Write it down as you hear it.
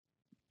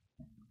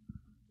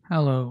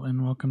Hello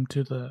and welcome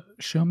to the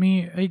Show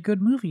Me a Good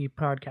Movie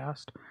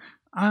podcast.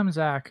 I'm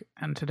Zach,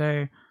 and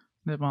today,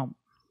 this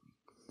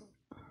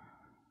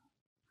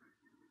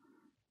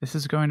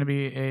is going to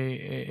be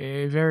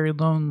a very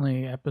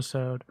lonely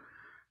episode.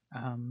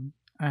 Um,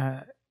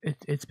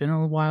 it's been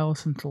a while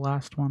since the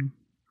last one,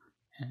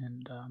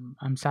 and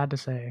I'm sad to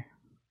say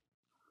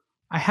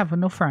I have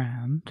no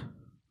friend.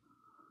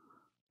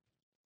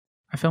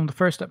 I filmed the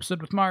first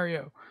episode with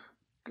Mario.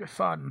 Good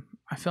fun.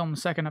 I filmed the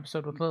second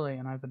episode with Lily,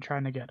 and I've been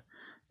trying to get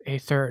a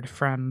third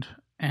friend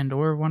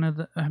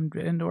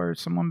or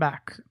someone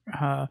back.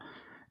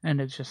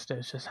 And it just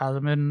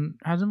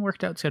hasn't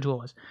worked out schedule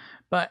wise.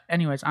 But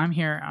anyways, I'm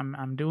here.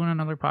 I'm doing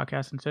another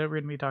podcast, and today we're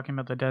gonna be talking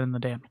about The Dead and the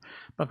Damned.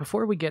 But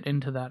before we get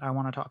into that, I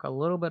want to talk a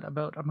little bit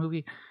about a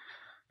movie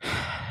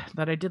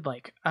that I did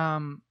like.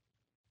 I've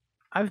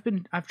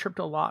tripped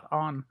a lot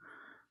on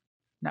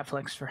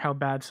Netflix for how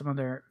bad some of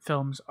their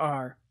films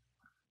are.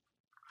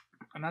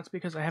 And that's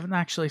because I haven't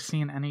actually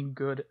seen any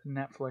good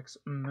Netflix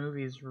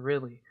movies,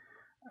 really.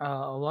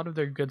 A lot of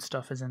their good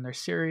stuff is in their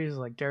series,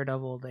 like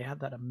Daredevil. They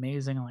had that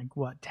amazing,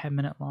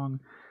 10-minute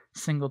long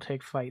single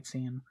take fight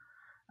scene.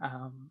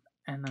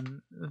 And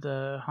then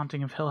The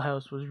Haunting of Hill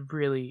House was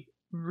really,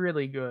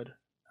 really good.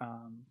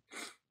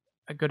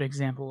 A good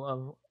example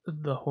of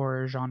the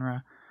horror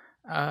genre.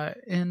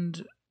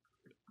 And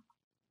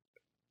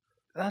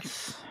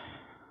that's...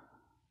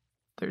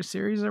 their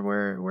series are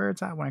where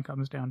it's at when it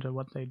comes down to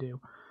what they do.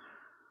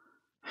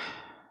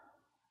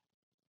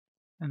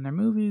 And their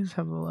movies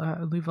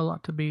leave a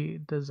lot to be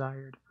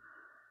desired.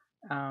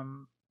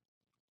 And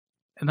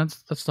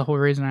that's the whole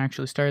reason I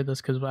actually started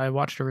this, because I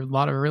watched a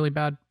lot of really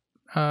bad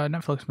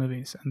Netflix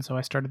movies, and so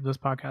I started this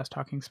podcast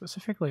talking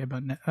specifically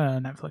about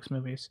Netflix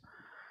movies.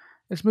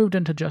 It's moved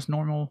into just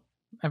normal,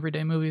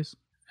 everyday movies,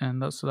 and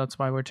that's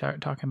why we're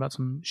talking about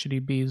some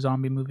shitty B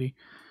zombie movie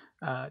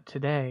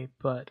today.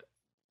 But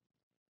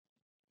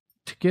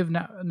to give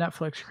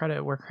Netflix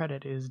credit where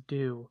credit is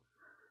due,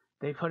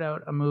 they put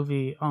out a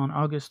movie on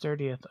August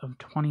 30th of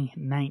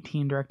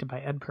 2019, directed by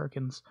Ed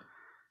Perkins,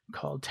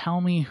 called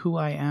Tell Me Who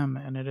I Am,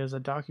 and it is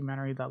a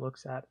documentary that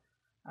looks at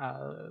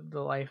the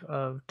life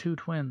of two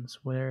twins,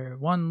 where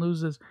one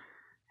loses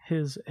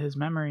his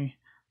memory,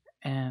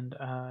 and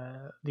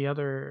the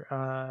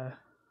other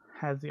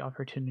has the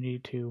opportunity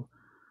to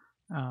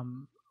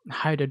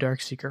hide a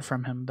dark secret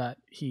from him that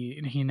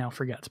he now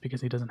forgets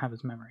because he doesn't have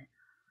his memory.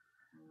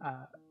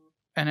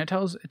 And it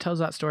tells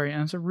that story,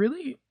 and it's a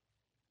really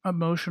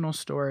emotional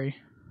story,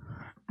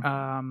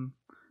 and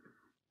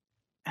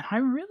I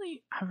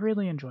really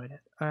enjoyed it.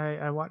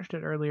 I watched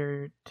it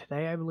earlier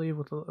today, I believe,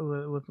 with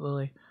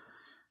Lily.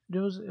 It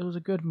was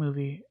a good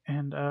movie,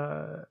 and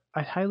I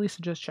highly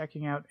suggest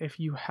checking out if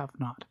you have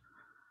not.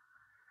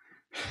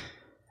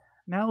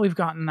 Now that we've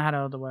gotten that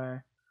out of the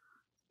way,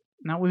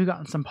 now we've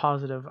gotten some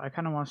positive. I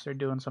kind of want to start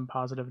doing some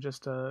positive,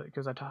 just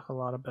because I talk a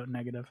lot about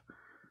negative.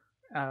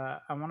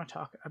 I want to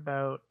talk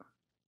about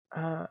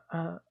the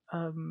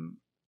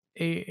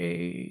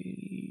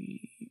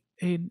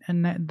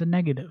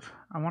negative.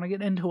 I want to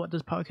get into what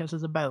this podcast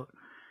is about.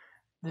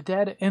 The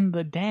Dead and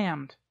the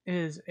Damned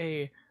is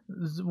a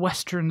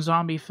Western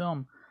zombie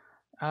film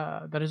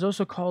that is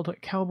also called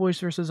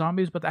Cowboys vs.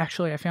 Zombies, but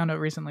actually I found out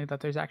recently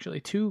that there's actually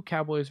two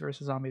Cowboys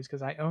vs. Zombies,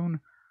 because I own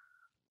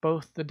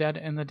both The Dead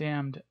and the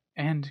Damned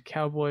and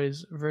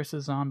Cowboys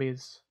vs.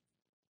 Zombies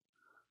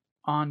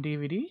on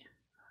DVD.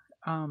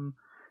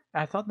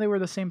 I thought they were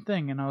the same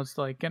thing, and I was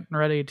getting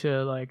ready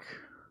to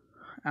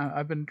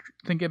I've been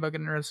thinking about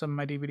getting rid of some of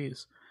my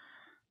DVDs.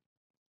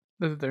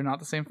 They're not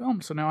the same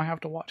film, so now I have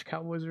to watch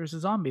Cowboys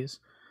vs. Zombies.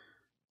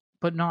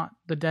 But not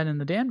the Dead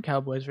and the Damned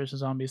Cowboys vs.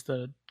 Zombies,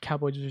 the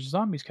Cowboys vs.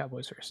 Zombies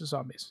Cowboys vs.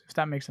 Zombies, if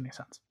that makes any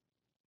sense.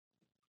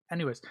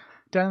 Anyways,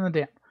 Dead and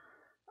the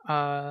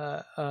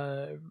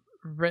Damned.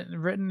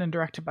 Written and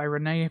directed by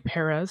Rene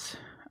Perez,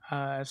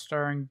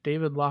 starring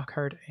David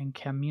Lockhart and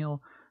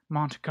Camille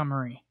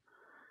Montgomery.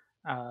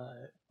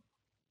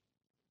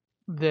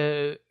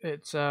 They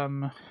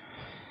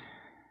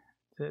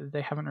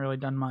haven't really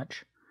done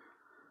much.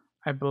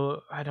 I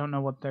don't know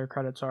what their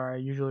credits are. I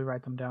usually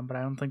write them down, but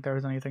I don't think there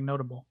was anything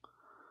notable.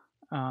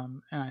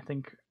 And I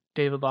think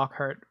David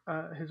Lockhart,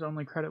 his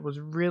only credit was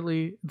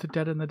really The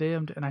Dead and the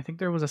Damned, and I think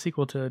there was a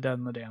sequel to Dead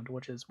and the Damned,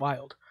 which is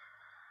wild.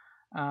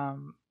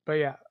 But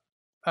yeah.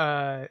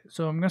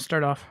 So I'm gonna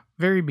start off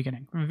very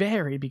beginning.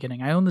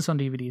 I own this on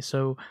DVD,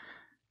 so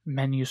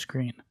menu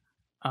screen.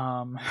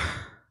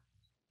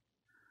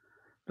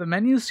 The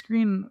menu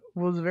screen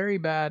was very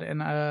bad,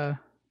 and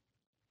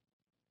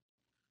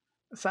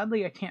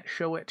sadly I can't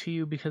show it to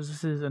you because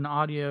this is an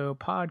audio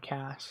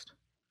podcast.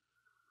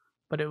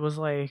 But it was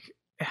it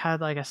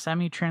had a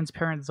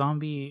semi-transparent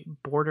zombie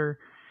border,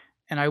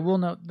 and I will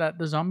note that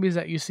the zombies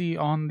that you see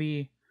in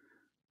the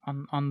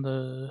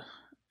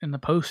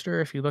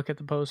poster, if you look at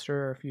the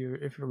poster, or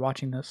if you're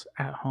watching this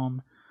at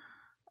home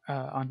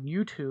on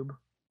YouTube,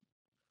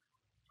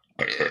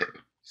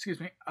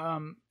 excuse me,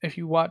 if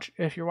you're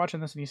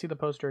watching this and you see the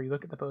poster, you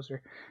look at the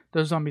poster,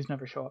 those zombies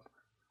never show up.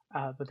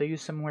 But they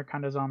use similar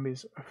kind of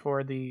zombies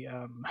for the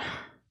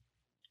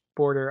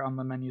border on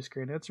the menu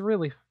screen. It's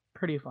really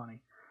pretty funny.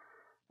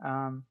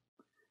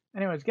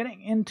 Anyways, getting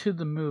into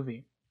the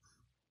movie.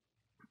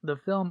 The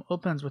film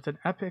opens with an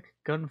epic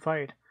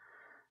gunfight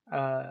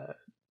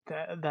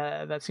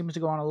that seems to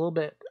go on a little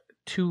bit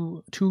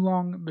too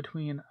long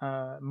between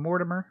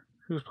Mortimer,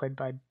 who's played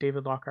by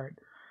David Lockhart,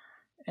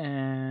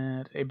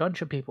 and a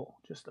bunch of people,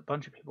 just a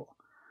bunch of people.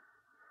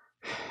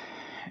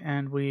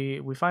 And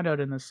we find out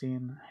in this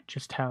scene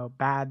just how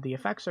bad the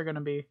effects are going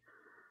to be.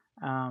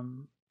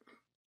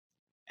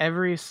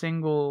 Every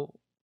single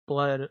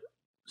blood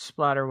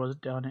splatter was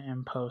done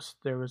in post.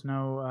 There was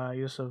no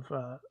use of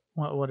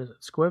what is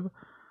it, squib?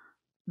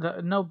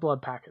 No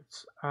blood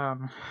packets.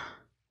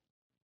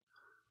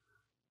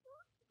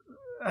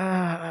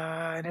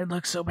 And it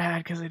looks so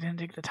bad because they didn't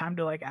take the time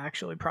to like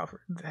actually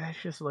proper. It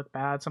just looked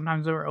bad.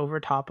 Sometimes they were over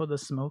top of the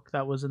smoke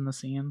that was in the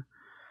scene.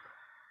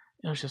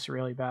 It was just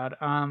really bad.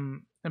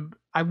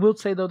 I will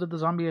say though that the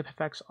zombie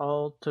effects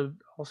all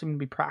seem to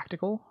be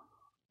practical.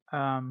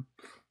 A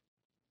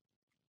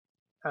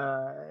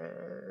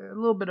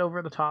little bit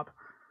over the top,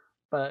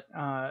 but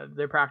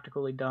they're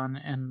practically done,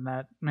 and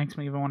that makes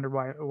me even wonder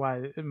why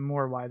they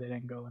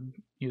didn't go and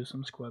use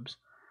some squibs.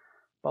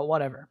 But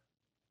whatever.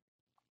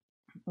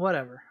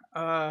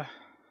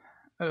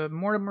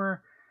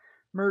 Mortimer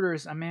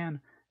murders a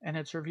man, and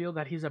it's revealed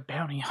that he's a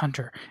bounty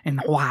hunter in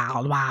the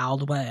wild,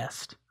 wild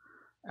west.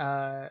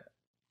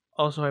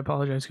 Also, I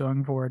apologize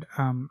going forward.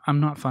 I'm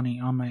not funny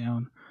on my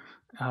own,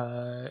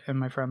 and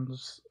my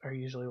friends are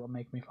usually what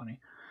make me funny.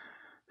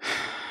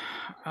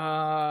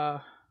 Oh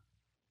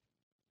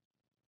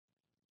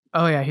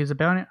yeah, he's a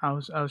bounty. I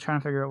was trying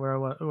to figure out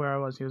where I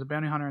was. He was a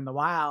bounty hunter in the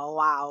wild,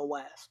 wild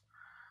west.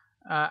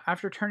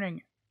 After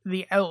turning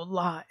the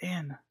outlaw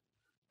in,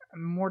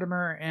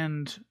 Mortimer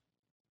and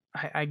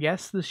I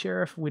guess the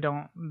sheriff,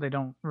 they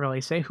don't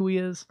really say who he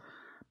is,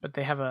 but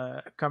they have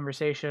a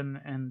conversation,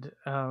 and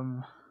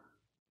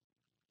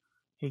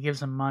he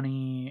gives him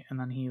money, and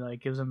then he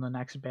like gives him the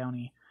next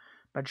bounty.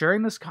 But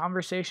during this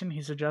conversation,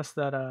 he suggests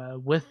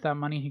that with that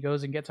money he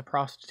goes and gets a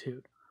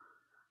prostitute.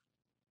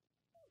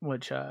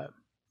 Which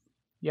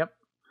yep.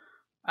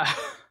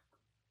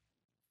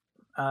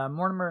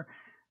 Mortimer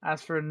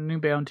asks for a new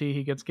bounty,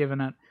 he gets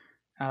given it,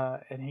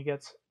 and he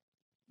gets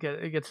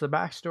the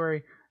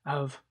backstory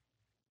of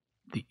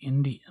the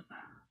Indian.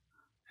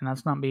 And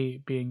that's not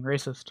being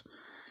racist.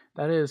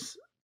 That is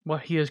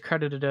what he is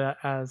credited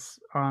as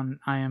on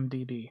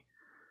IMDb.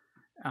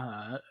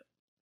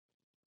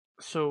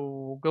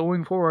 So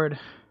going forward,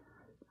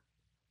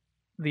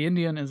 the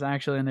Indian is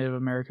actually a Native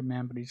American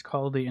man, but he's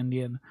called the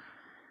Indian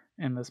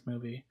in this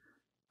movie.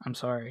 I'm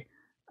sorry.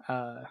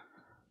 The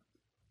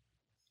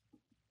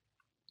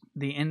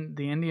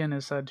Indian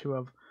is said to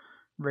have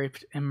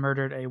raped and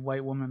murdered a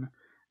white woman,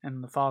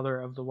 and the father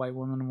of the white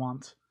woman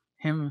wants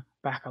him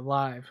back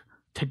alive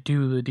to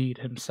do the deed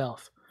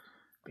himself,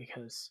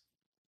 because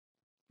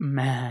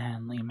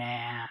manly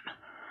man.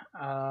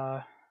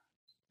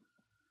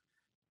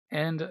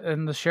 And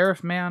the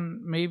sheriff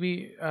man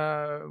maybe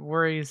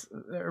warns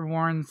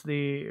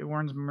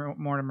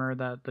Mortimer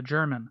that the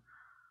German,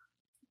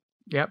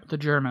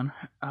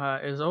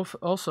 is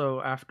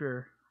also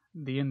after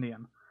the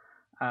Indian.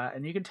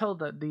 And you can tell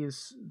that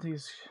this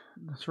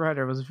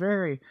writer was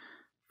very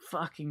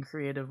fucking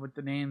creative with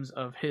the names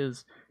of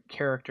his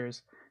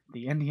characters,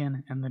 the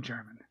Indian and the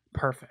German.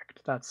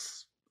 Perfect.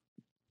 That's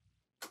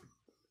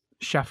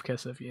chef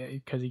kiss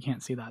because you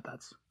can't see that.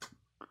 That's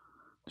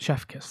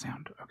chef kiss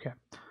sound. Okay.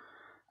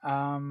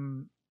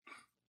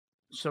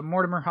 So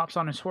Mortimer hops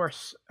on his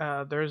horse.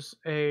 There's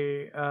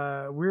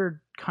a weird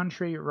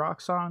country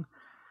rock song,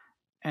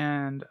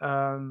 and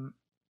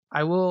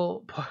I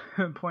will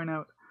point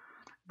out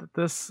that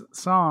this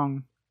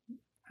song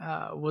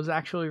was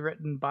actually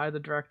written by the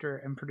director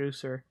and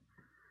producer,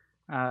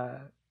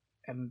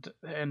 and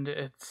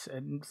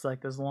it's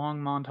like this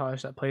long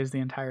montage that plays the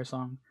entire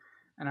song.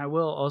 And I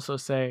will also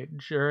say,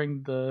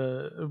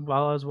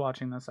 while I was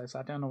watching this, I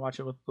sat down to watch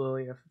it with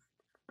Lily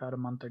about a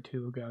month or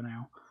two ago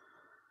now,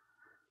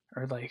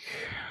 or like,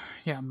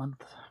 yeah,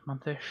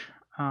 month-ish.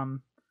 I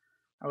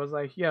was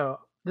like, yo,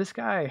 this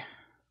guy,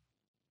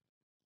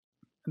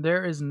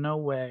 there is no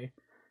way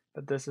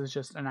that this is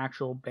just an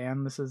actual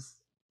band. This is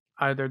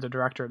either the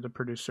director or the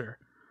producer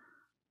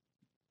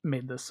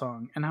made this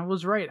song. And I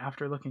was right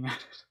after looking at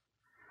it.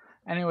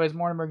 Anyways,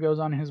 Mortimer goes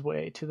on his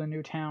way to the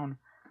new town,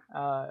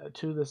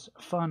 to this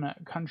fun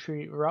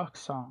country rock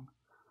song.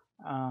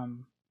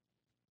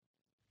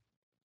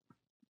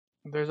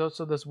 There's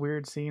also this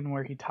weird scene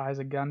where he ties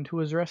a gun to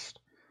his wrist,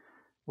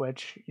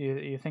 which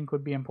you think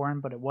would be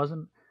important, but it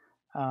wasn't.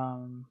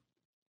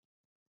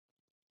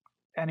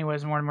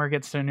 Anyways, Mortimer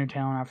gets to a new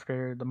town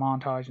after the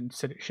montage and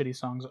shitty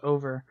song's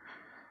over.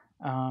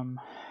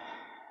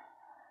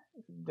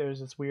 There's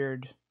this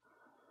weird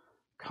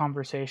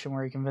conversation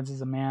where he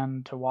convinces a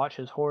man to watch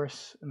his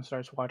horse and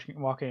starts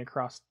walking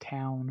across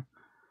town.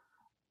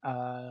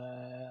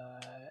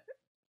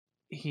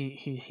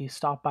 He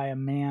stopped by a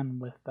man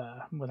with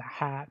a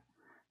hat.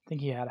 I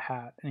think he had a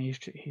hat, and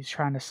he's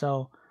trying to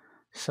sell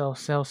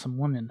some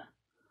women.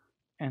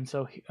 And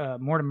so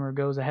Mortimer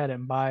goes ahead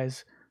and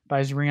buys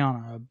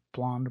Rihanna, a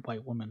blonde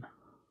white woman.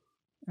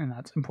 And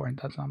that's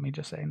important. That's not me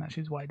just saying that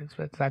she's white.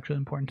 It's actually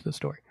important to the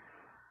story.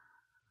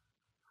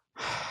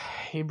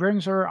 He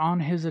brings her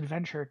on his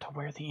adventure to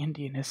where the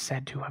Indian is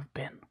said to have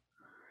been.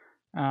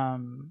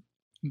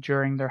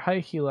 During their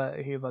hike, he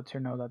lets her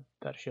know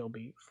that she'll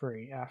be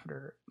free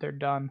after they're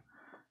done.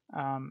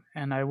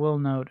 And I will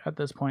note at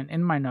this point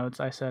in my notes,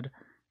 I said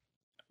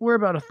we're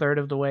about a third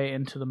of the way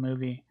into the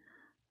movie.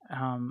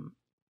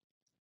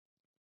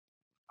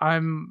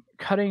 I'm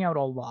cutting out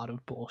a lot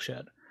of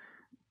bullshit.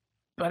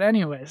 But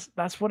anyways,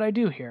 that's what I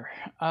do here.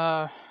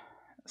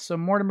 So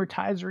Mortimer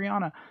ties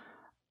Rihanna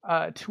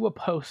to a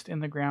post in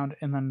the ground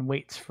and then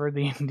waits for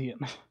the Indian.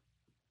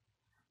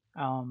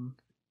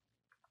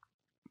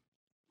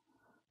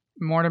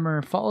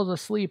 Mortimer falls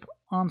asleep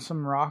on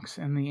some rocks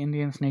and the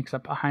Indian sneaks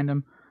up behind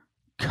him.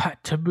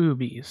 Cut to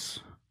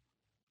boobies.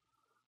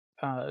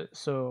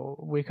 So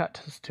we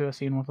cut to a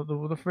scene with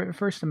the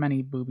first of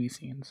many booby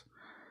scenes.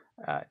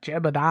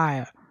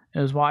 Jebediah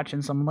is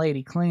watching some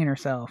lady clean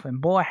herself,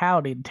 and boy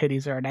howdy, the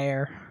titties are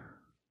there.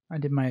 I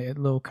did my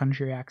little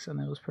country accent.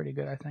 It was pretty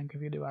good, I think,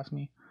 if you do ask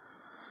me.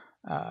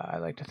 I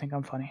like to think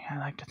I'm funny. I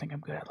like to think I'm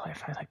good at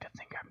life. I like to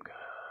think I'm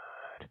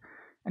good.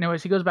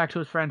 Anyways, he goes back to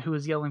his friend who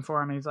is yelling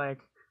for him,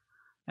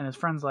 and his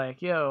friend's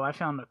like, yo, I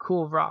found a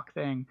cool rock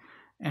thing.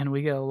 And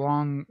we get a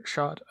long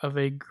shot of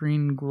a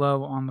green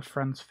glow on the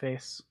friend's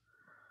face.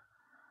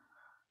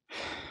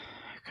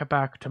 Cut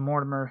back to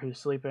Mortimer, who's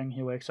sleeping.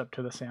 He wakes up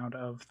to the sound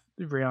of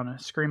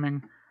Rihanna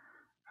screaming.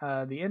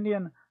 The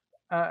Indian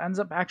ends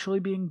up actually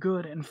being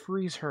good and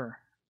frees her,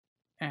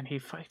 and he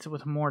fights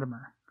with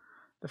Mortimer.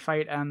 The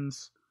fight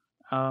ends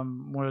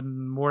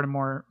when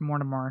Mortimer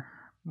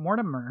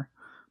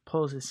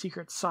pulls his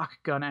secret sock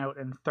gun out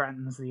and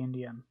threatens the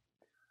Indian.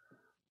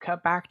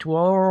 Cut back to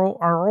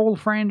our old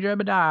friend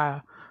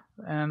Jebediah,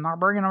 and they're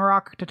bringing a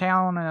rock to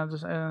town, and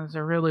it's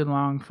a really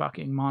long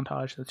fucking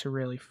montage that's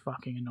really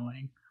fucking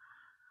annoying.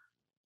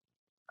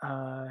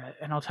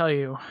 And I'll tell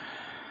you,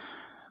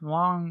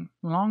 long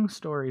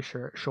story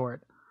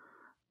short,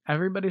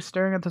 everybody's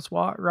staring at this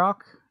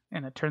rock,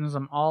 and it turns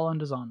them all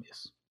into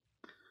zombies.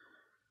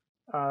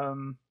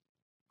 The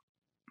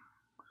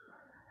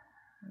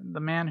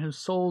man who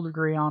sold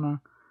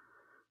Rihanna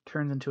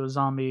turns into a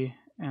zombie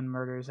and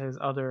murders his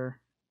other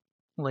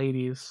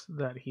ladies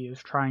that he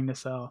is trying to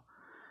sell,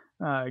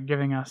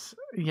 giving us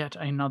yet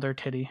another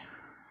titty.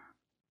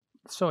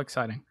 It's so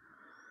exciting.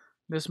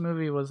 This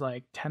movie was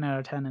like 10 out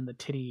of 10 in the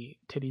titty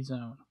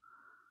zone.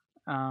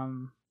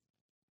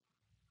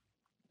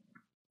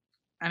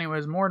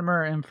 Anyways,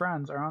 Mortimer and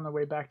friends are on their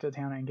way back to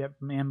town and get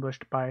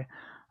ambushed by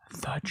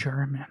the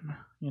German.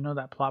 You know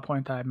that plot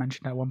point that I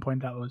mentioned at one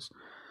point that was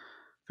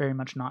very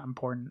much not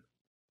important,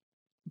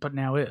 but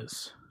now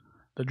is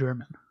the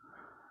German.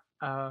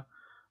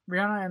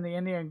 Rihanna and the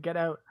Indian get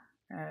out.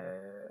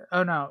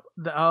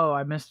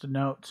 I missed a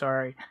note.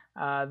 Sorry.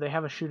 They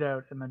have a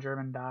shootout and the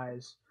German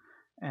dies,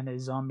 and a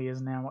zombie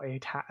is now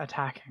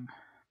attacking.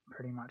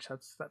 Pretty much,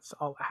 that's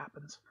all that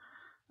happens.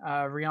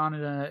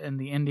 Rihanna and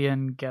the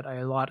Indian get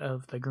a lot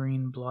of the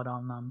green blood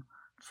on them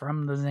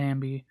from the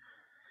zombie,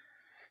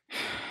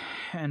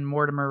 and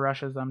Mortimer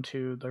rushes them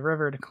to the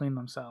river to clean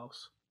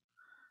themselves.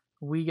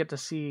 We get to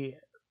see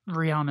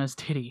Rihanna's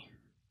titty,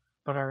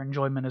 but our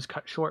enjoyment is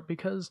cut short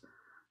because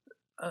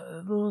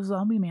the little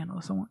zombie man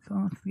also wants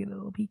to get a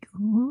little peek.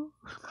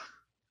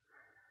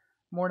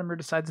 Mortimer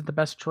decides that the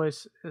best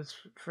choice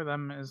for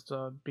them is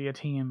to be a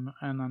team,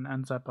 and then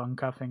ends up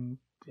uncuffing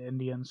the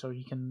Indian so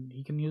he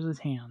can use his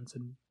hands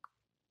and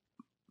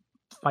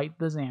fight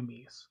the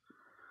zombies.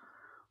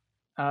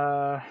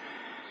 During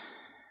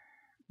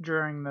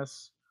the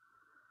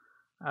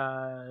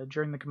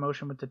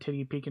commotion with the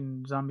titty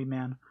peeking zombie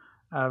man,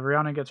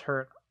 Rihanna gets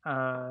hurt,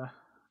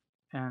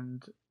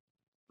 and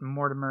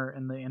Mortimer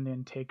and the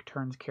Indian take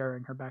turns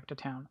carrying her back to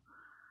town.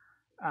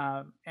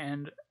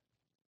 And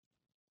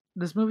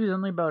this movie is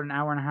only about an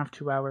hour and a half,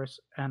 2 hours,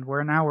 and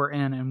we're an hour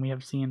in, and we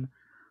have seen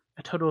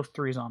a total of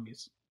 3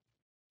 zombies.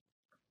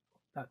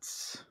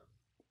 That's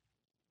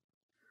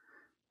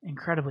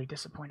incredibly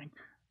disappointing.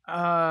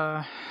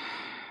 You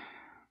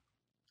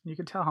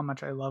can tell how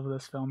much I love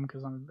this film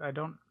because I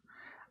don't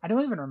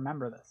even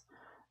remember this.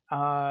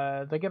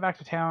 They get back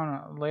to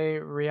town, lay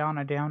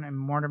Rihanna down, and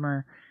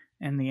Mortimer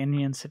and the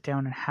Indian sit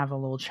down and have a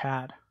little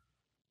chat.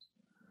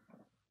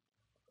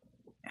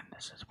 And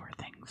this is where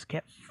things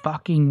get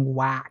fucking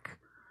whack.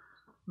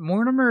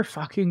 Mortimer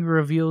fucking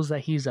reveals that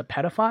he's a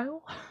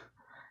pedophile,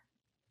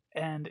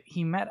 and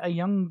he met a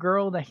young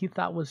girl that he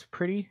thought was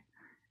pretty,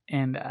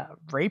 and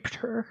raped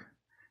her,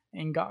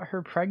 and got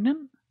her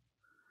pregnant.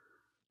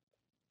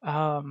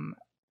 And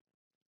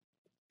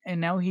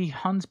now he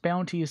hunts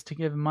bounties to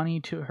give money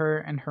to her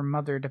and her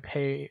mother to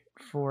pay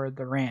for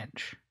the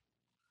ranch.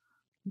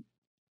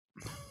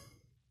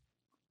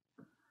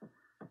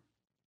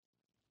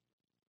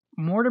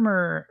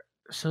 Mortimer,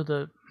 so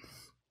the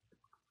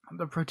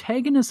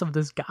protagonist of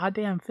this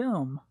goddamn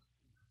film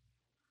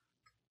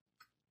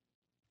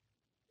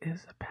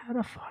is a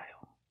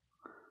pedophile.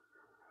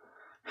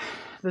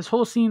 this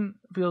whole scene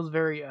feels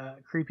very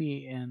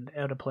creepy and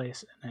out of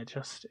place, and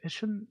it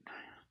shouldn't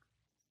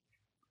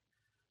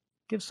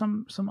give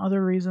some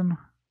other reason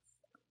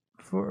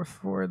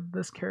for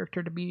this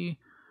character to be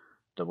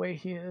the way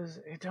he is.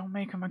 It don't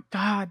make him a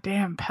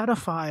goddamn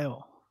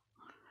pedophile.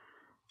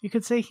 You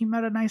could say he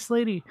met a nice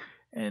lady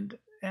and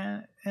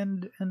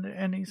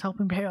he's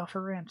helping pay off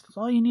her rent. That's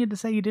all you need to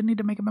say. You didn't need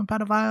to make him a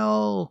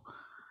pedophile.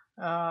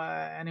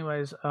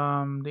 Anyways,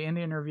 the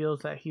Indian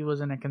reveals that he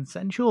was in a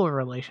consensual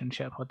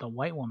relationship with a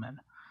white woman,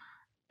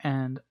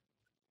 and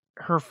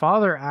her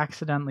father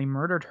accidentally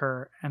murdered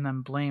her and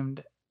then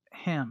blamed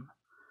him.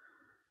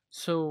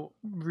 So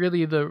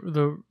really,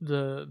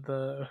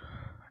 the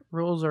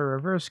roles are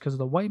reversed, because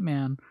the white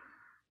man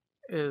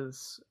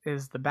is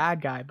the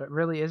bad guy, but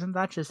really, isn't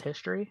that just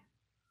history?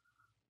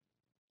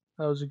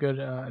 That was a good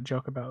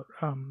joke about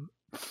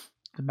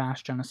the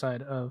mass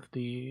genocide of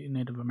the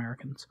Native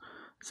Americans.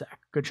 Zach,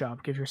 good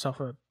job. Give yourself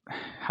a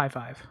high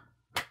five.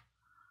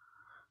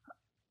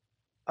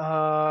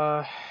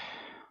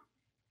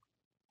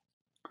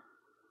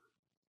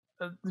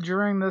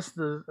 During this,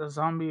 the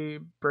zombie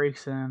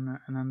breaks in,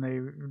 and then they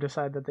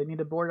decide that they need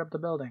to board up the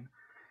building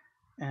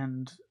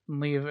and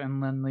leave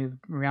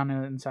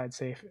Rihanna inside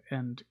safe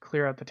and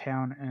clear out the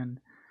town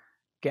and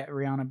get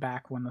Rihanna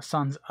back when the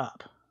sun's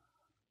up.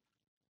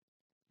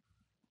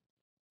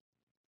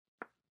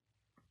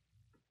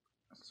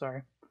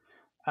 Sorry.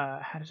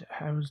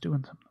 I was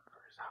doing something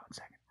for a hot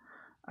second.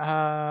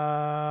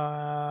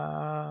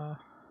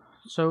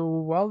 So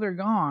while they're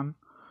gone,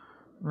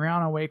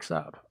 Rihanna wakes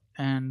up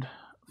and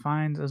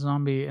finds a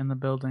zombie in the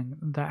building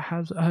that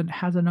has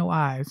no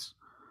eyes.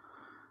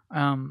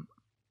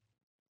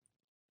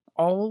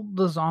 All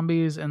the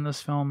zombies in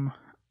this film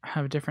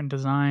have different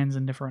designs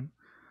and different.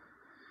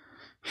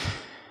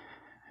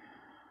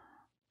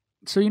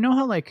 So you know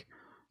how like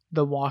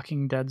the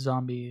Walking Dead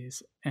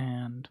zombies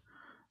and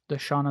the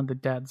Shaun of the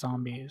Dead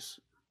zombies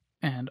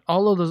and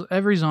all of those,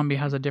 every zombie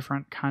has a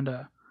different kind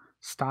of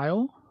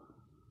style.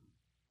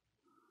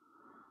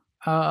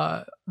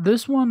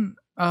 This one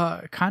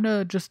kind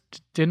of just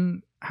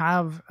didn't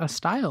have a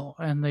style,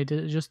 and they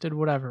just did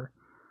whatever.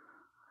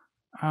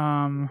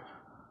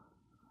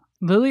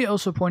 Lily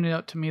also pointed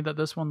out to me that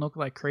this one looked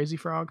like Crazy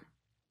Frog.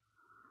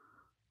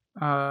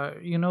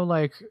 You know,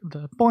 like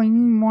the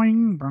boing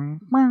boing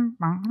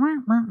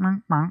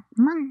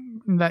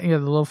that, yeah,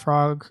 the little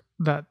frog,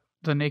 that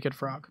the naked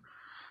frog.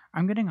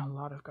 I'm getting a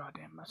lot of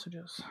goddamn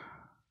messages.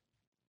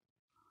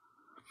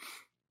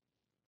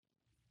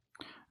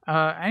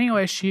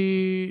 Anyway,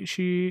 she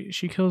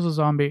kills a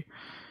zombie.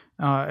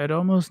 It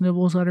almost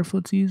nibbles at her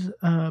footsies,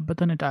 but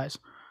then it dies.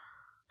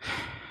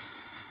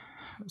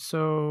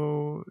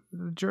 So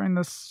during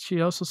this,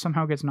 she also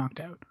somehow gets knocked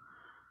out.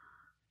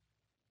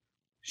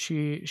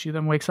 She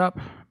then wakes up,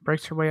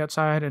 breaks her way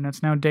outside, and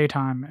it's now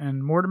daytime.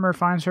 And Mortimer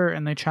finds her,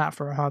 and they chat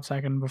for a hot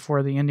second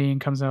before the Indian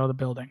comes out of the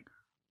building.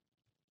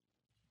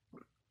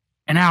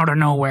 And out of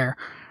nowhere,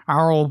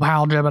 our old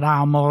pal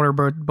Jebediah Muller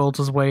bolts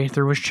his way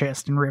through his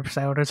chest and rips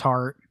out his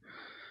heart.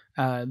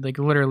 Like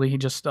literally, he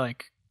just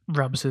like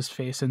rubs his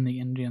face in the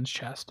Indian's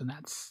chest, and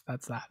that's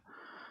that.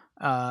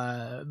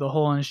 The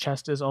hole in his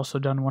chest is also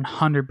done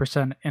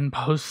 100% in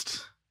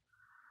post.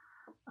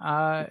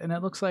 And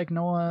it looks like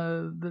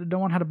no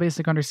one had a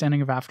basic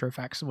understanding of After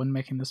Effects when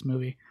making this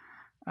movie.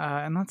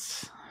 And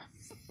that's,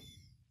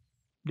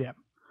 yeah.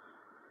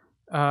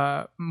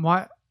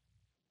 Why?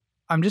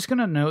 I'm just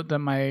gonna note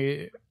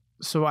that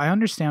so I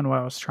understand what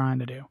I was trying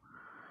to do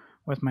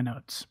with my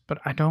notes, but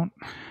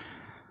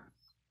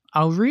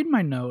I'll read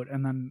my note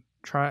and then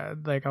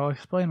I'll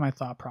explain my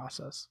thought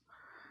process.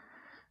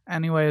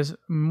 Anyways,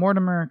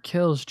 Mortimer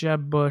kills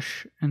Jeb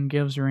Bush and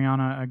gives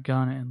Rihanna a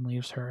gun and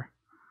leaves her.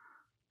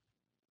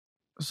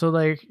 So,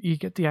 like, you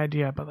get the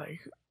idea, but,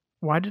 like,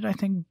 why did I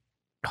think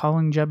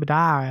calling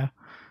Jebediah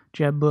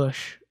Jeb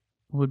Bush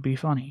would be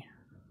funny?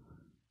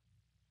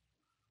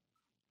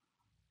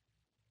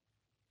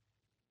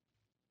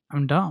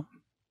 I'm dumb.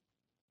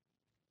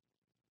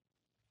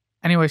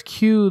 Anyways,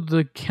 cue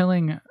the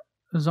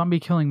zombie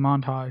killing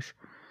montage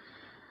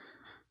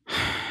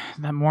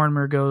that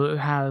Mortimer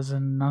has,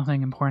 and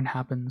nothing important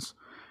happens.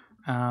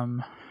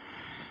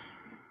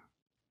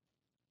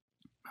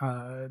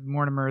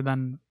 Mortimer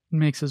then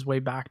makes his way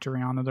back to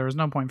Rihanna. There was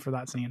no point for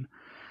that scene.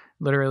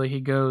 Literally,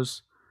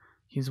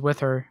 he's with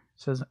her,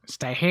 says,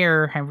 "Stay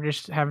here,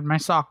 have my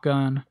sock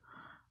gun,"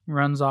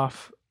 runs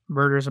off,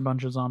 murders a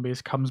bunch of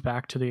zombies, comes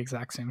back to the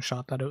exact same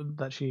shot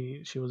that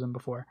she was in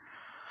before.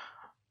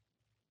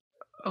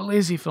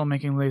 Lazy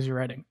filmmaking, lazy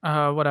writing.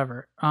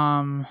 Whatever.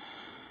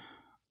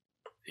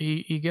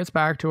 He gets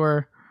back to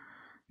her,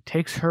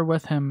 takes her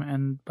with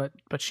him, but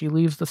she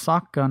leaves the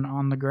sock gun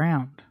on the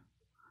ground.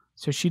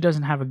 So she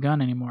doesn't have a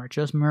gun anymore.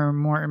 Just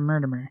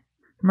Murmur.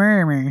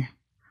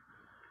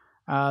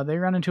 They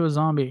run into a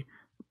zombie,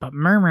 but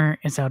Murmur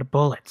is out of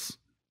bullets,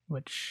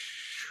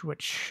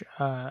 which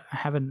I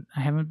haven't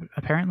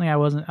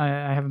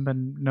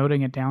been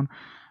noting it down,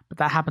 but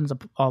that happens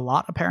a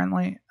lot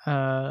apparently.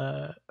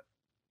 I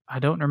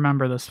don't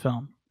remember this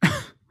film,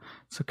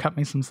 so cut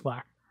me some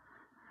slack.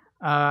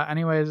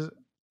 Anyways,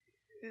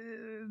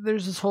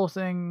 there's this whole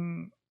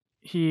thing.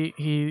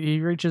 He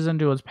reaches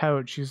into his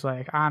pouch. He's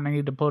like, I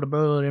need to put a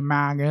bullet in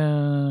my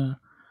gun.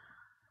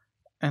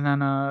 And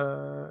then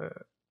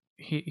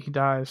he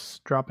dies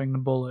dropping the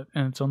bullet,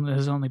 and it's only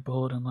his only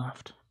bullet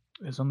left.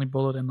 His only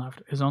bullet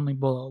left.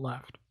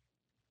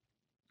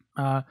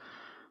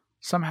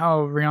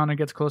 Somehow Rihanna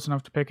gets close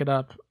enough to pick it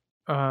up,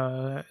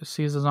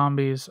 sees the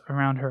zombies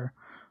around her,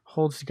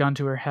 holds the gun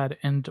to her head,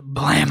 and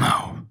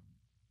blammo!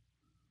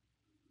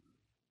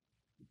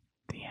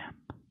 The end.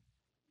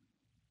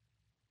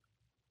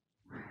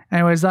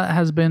 Anyways, that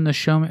has been the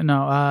show.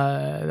 No,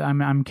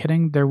 I'm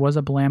kidding. There was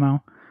a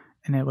blammo,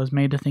 and it was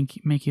made to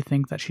make you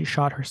think that she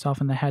shot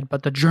herself in the head.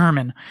 But the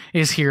German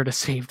is here to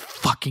save the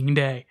fucking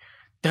day.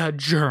 The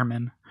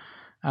German.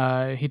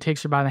 He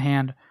takes her by the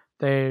hand.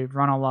 They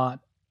run a lot.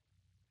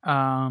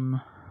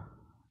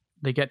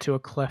 They get to a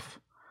cliff.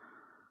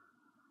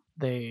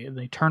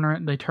 They turn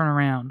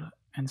around,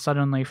 and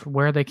suddenly, from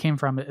where they came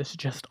from, it's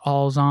just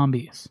all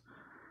zombies.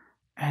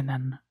 And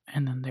then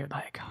they're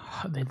like,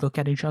 they look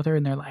at each other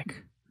and they're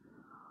like,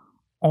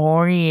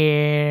 oh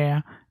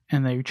yeah,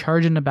 and they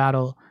charge into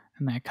battle,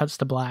 and then it cuts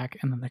to black,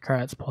 and then the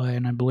credits play,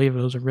 and I believe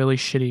it was a really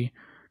shitty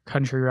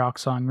country rock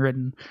song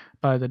written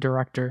by the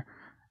director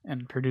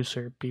and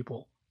producer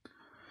people.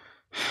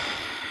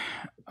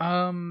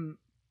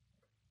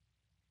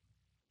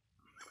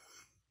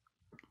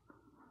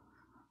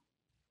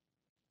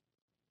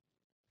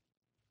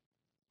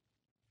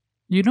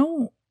 You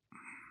know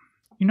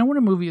when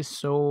a movie is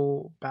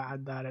so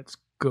bad that it's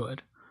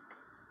good?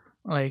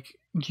 Like,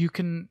 you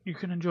can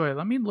enjoy it.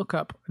 Let me look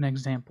up an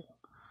example.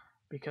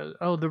 Because,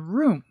 The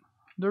Room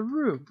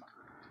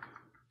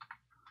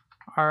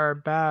are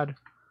bad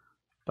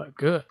but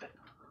good.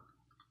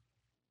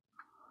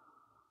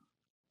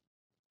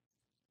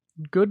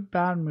 Good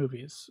bad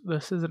movies.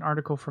 This is an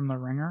article from The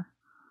Ringer.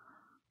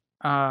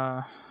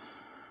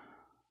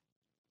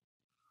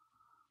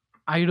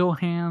 Idle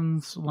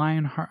Hands,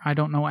 Lionheart. I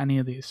don't know any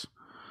of these.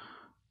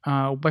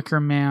 Wicker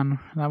Man.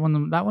 That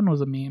one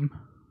was a meme.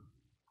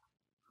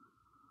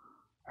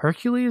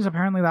 Hercules.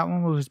 Apparently that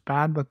one was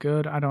bad but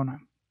good. I don't know.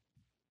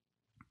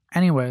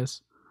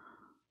 Anyways,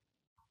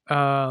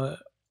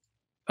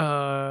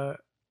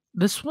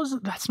 this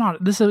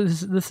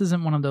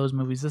isn't one of those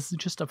movies. This is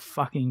just a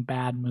fucking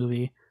bad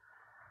movie.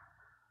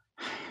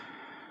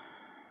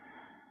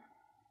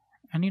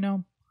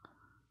 And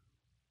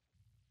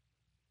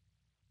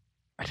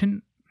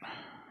I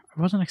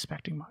wasn't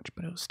expecting much,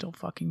 but it was still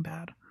fucking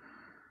bad.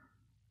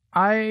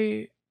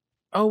 I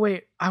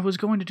was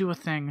going to do a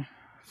thing.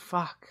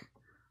 Fuck.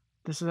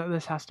 This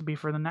has to be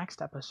for the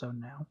next episode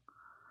now.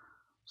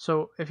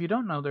 So, if you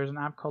don't know, there's an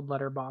app called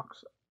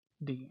Letterboxd.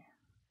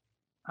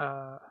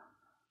 And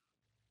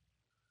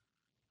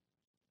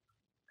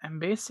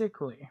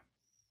basically,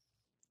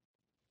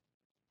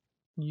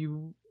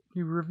 you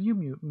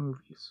review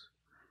movies.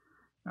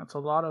 That's a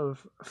lot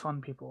of fun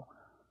people.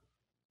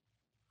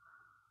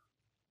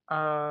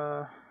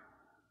 And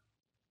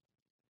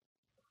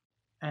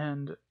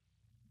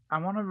I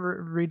want to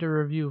read a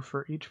review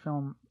for each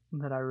film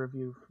that I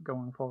review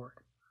going forward.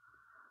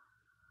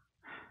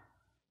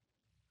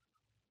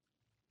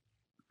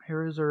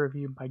 Here is a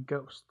review by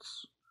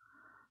Ghosts.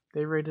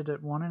 They rated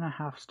it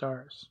 1.5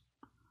 stars.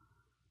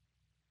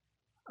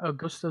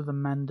 Ghost of the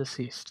Men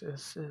Deceased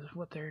is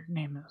what their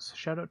name is.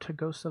 Shout out to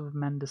Ghost of the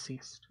Men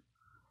Deceased.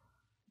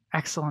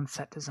 Excellent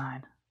set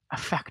design,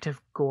 effective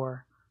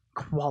gore,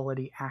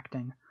 quality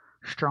acting,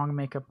 strong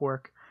makeup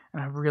work,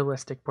 and a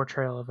realistic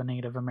portrayal of a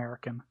Native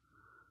American.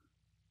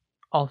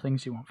 All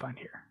things you won't find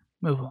here.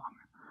 Move along.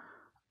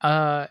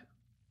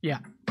 Yeah,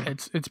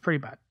 it's pretty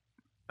bad.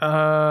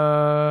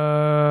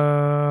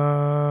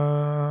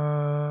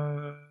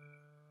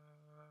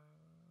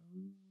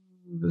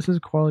 This is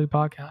a quality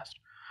podcast.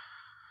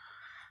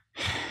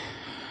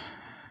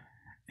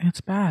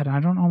 It's bad.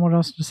 I don't know what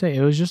else to say.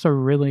 It was just a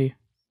really...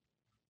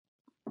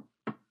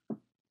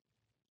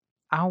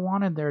 I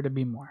wanted there to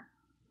be more.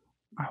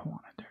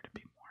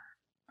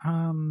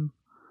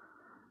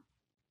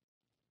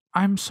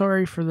 I'm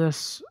sorry for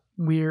this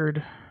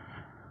weird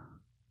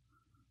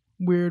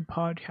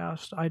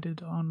podcast I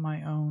did on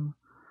my own.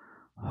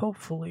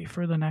 Hopefully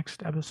for the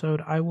next episode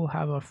I will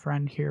have a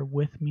friend here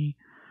with me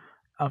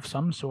of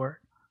some sort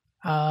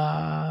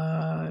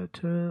to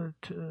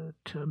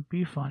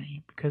be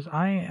funny, because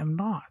I am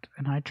not,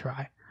 and I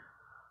try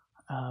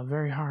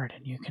very hard,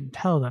 and you can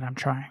tell that I'm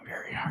trying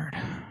very hard.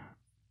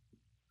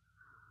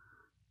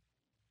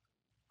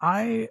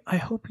 I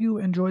hope you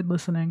enjoyed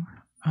listening.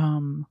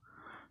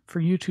 For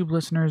YouTube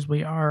listeners,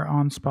 we are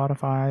on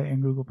Spotify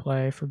and Google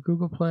Play. For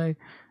Google Play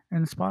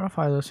and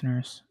Spotify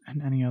listeners,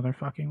 and any other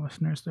fucking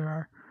listeners there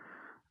are,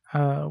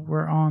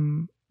 we're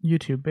on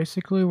YouTube.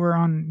 Basically, we're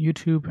on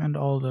YouTube and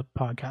all the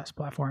podcast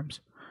platforms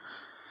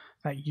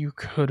that you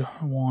could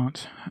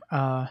want.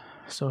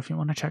 So if you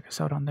want to check us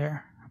out on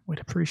there,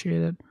 we'd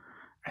appreciate it.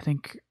 I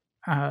think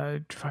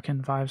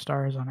fucking 5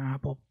 stars on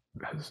Apple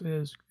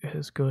is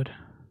good.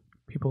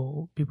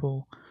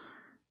 People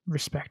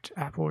respect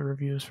Apple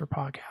reviews for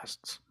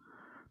podcasts.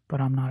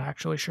 but I'm not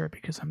actually sure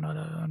because I'm not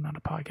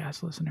a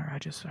podcast listener. I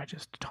just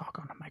talk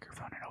on a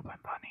microphone and hope I'm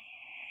funny.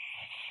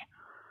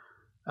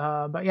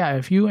 But yeah,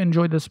 if you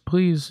enjoyed this,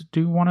 please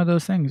do one of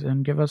those things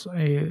and give us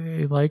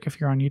a like if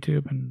you're on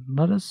YouTube, and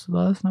let us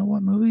know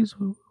what movies.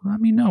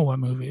 Let me know what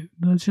movie.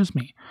 It's just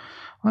me.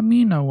 Let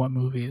me know what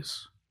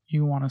movies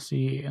you want to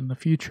see in the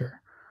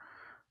future,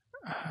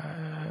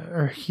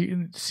 or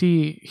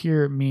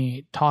hear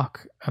me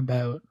talk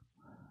about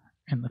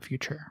in the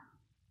future.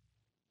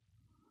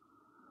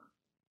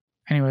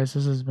 Anyways,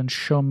 this has been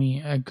Show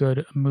Me a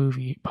Good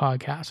Movie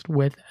podcast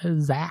with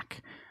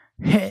Zach.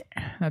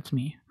 That's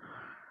me.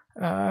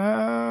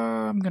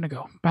 I'm gonna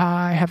go.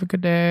 Bye. Have a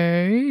good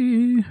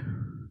day.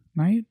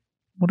 Night?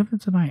 What if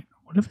it's a night?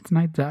 What if it's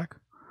night, Zach?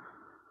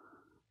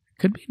 It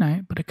could be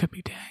night, but it could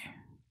be day.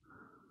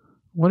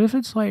 What if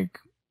it's like...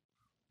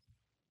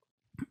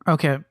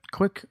 Okay,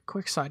 quick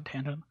side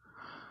tangent.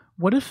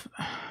 What if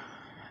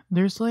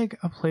there's like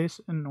a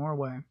place in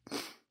Norway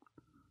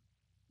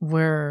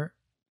where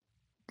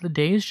the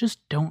days just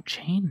don't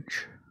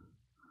change?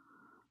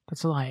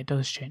 That's a lie, it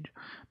does change.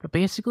 But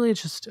basically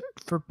it's just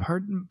for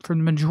the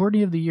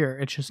majority of the year,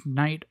 it's just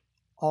night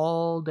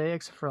all day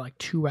except for like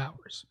 2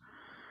 hours.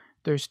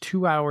 There's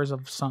 2 hours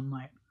of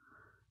sunlight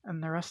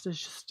and the rest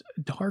is just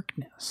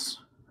darkness.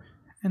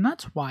 And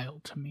that's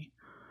wild to me.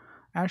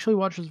 I actually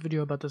watched this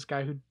video about this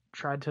guy who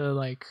tried to,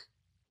 like,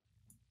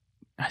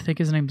 I think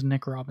his name's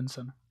Nick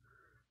Robinson,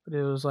 but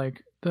it was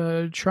like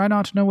the try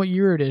not to know what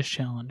year it is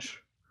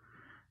challenge.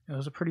 It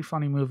was a pretty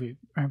funny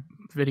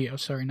video,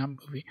 sorry, not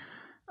movie.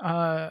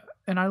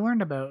 And I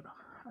learned about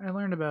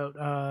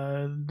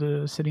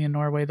the city in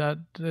Norway that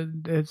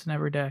it's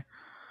never day,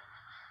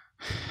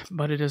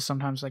 but it is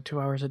sometimes like 2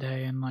 hours a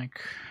day, and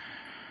like,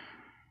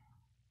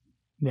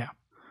 yeah.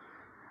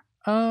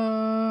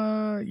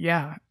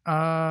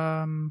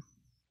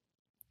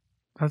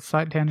 That's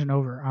side tangent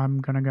over. I'm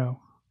gonna go.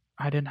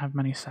 I didn't have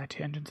many side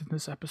tangents in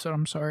this episode.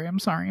 I'm sorry.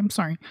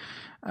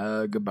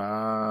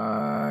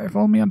 Goodbye.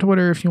 Follow me on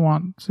Twitter if you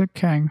want. Sick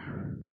Kang.